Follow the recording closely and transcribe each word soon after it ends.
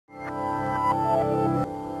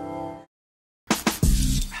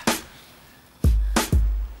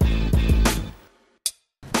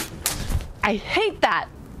I hate that.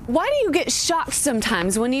 Why do you get shocked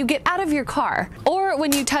sometimes when you get out of your car, or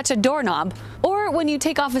when you touch a doorknob, or when you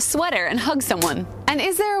take off a sweater and hug someone? And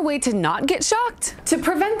is there a way to not get shocked? To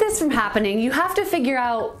prevent this from happening, you have to figure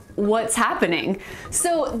out what's happening.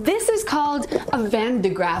 So this is called a Van de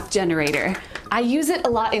Graaff generator. I use it a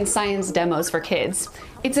lot in science demos for kids.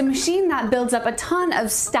 It's a machine that builds up a ton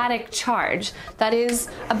of static charge, that is,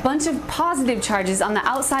 a bunch of positive charges on the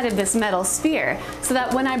outside of this metal sphere, so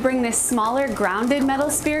that when I bring this smaller grounded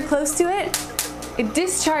metal sphere close to it, it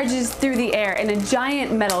discharges through the air in a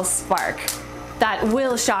giant metal spark that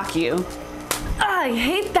will shock you. I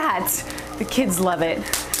hate that! The kids love it.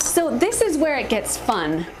 So this is where it gets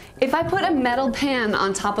fun. If I put a metal pan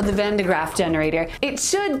on top of the Van de Graaff generator, it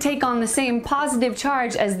should take on the same positive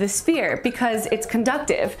charge as the sphere because it's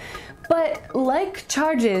conductive. But like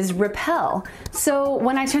charges repel, so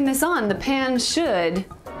when I turn this on, the pan should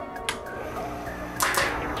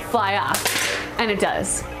fly off, and it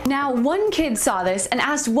does. Now, one kid saw this and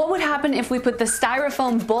asked what would happen if we put the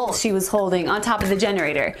styrofoam bowl she was holding on top of the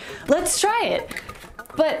generator. Let's try it.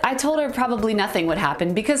 But I told her probably nothing would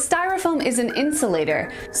happen because styrofoam is an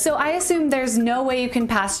insulator, so I assume there's no way you can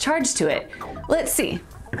pass charge to it. Let's see.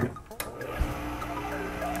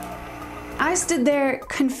 I stood there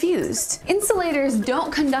confused. Insulators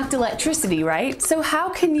don't conduct electricity, right? So how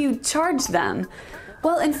can you charge them?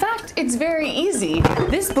 Well, in fact, it's very easy.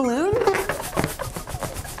 This balloon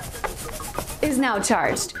is now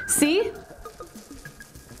charged. See?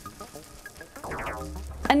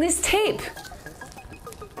 And this tape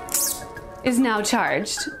is now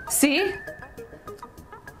charged. See?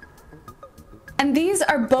 And these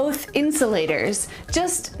are both insulators,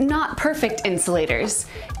 just not perfect insulators.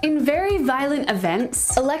 In very violent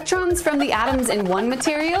events, electrons from the atoms in one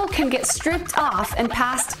material can get stripped off and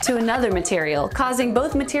passed to another material, causing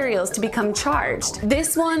both materials to become charged.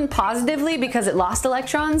 This one positively because it lost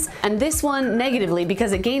electrons, and this one negatively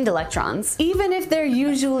because it gained electrons, even if they're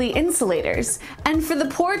usually insulators. And for the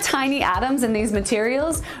poor tiny atoms in these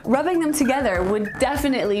materials, rubbing them together would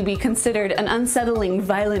definitely be considered an unsettling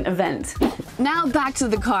violent event. Now back to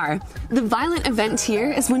the car. The violent event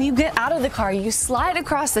here is when you get out of the car, you slide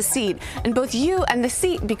across the seat, and both you and the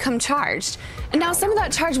seat become charged. And now some of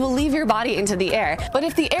that charge will leave your body into the air, but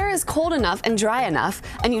if the air is cold enough and dry enough,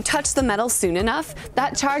 and you touch the metal soon enough,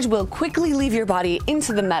 that charge will quickly leave your body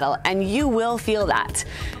into the metal, and you will feel that.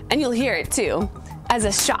 And you'll hear it too, as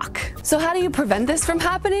a shock. So how do you prevent this from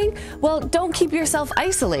happening? Well, don't keep yourself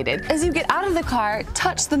isolated. As you get out of the car,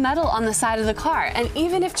 touch the metal on the side of the car, and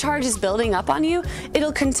even if charge is building up on you,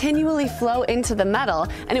 it'll continually flow into the metal,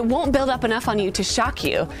 and it won't build up enough on you to shock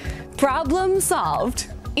you. Problem solved.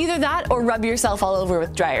 Either that or rub yourself all over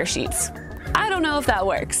with dryer sheets. I don't know if that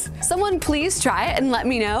works. Someone please try it and let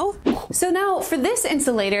me know. So now for this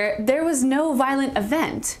insulator, there was no violent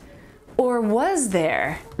event. Or was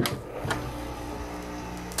there?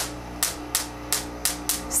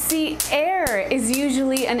 See, air is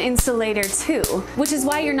usually an insulator too, which is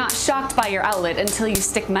why you're not shocked by your outlet until you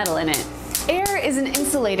stick metal in it. Air is an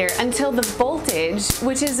insulator until the voltage,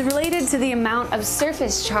 which is related to the amount of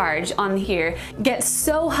surface charge on here, gets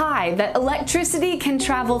so high that electricity can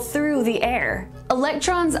travel through the air.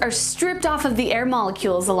 Electrons are stripped off of the air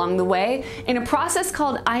molecules along the way in a process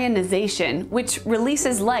called ionization, which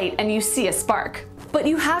releases light and you see a spark. But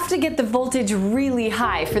you have to get the voltage really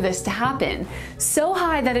high for this to happen. So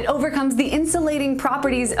high that it overcomes the insulating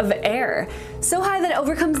properties of air. So high that it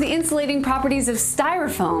overcomes the insulating properties of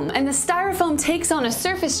styrofoam. And the styrofoam takes on a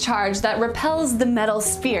surface charge that repels the metal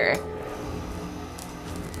sphere.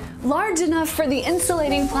 Large enough for the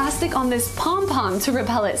insulating plastic on this pom-pom to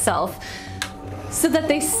repel itself, so that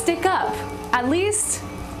they stick up, at least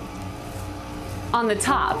on the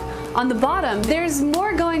top. On the bottom, there's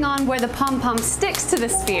more going on where the pom-pom sticks to the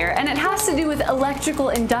sphere, and it has to do with electrical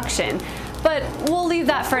induction, but we'll leave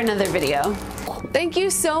that for another video. Thank you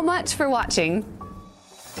so much for watching.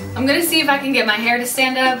 I'm gonna see if I can get my hair to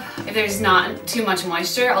stand up if there's not too much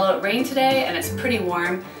moisture, although it rained today and it's pretty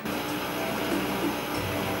warm.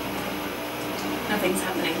 Nothing's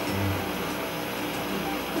happening.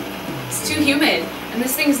 It's too humid, and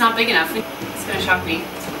this thing's not big enough. It's gonna shock me.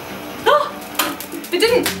 Oh! It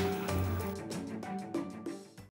didn't!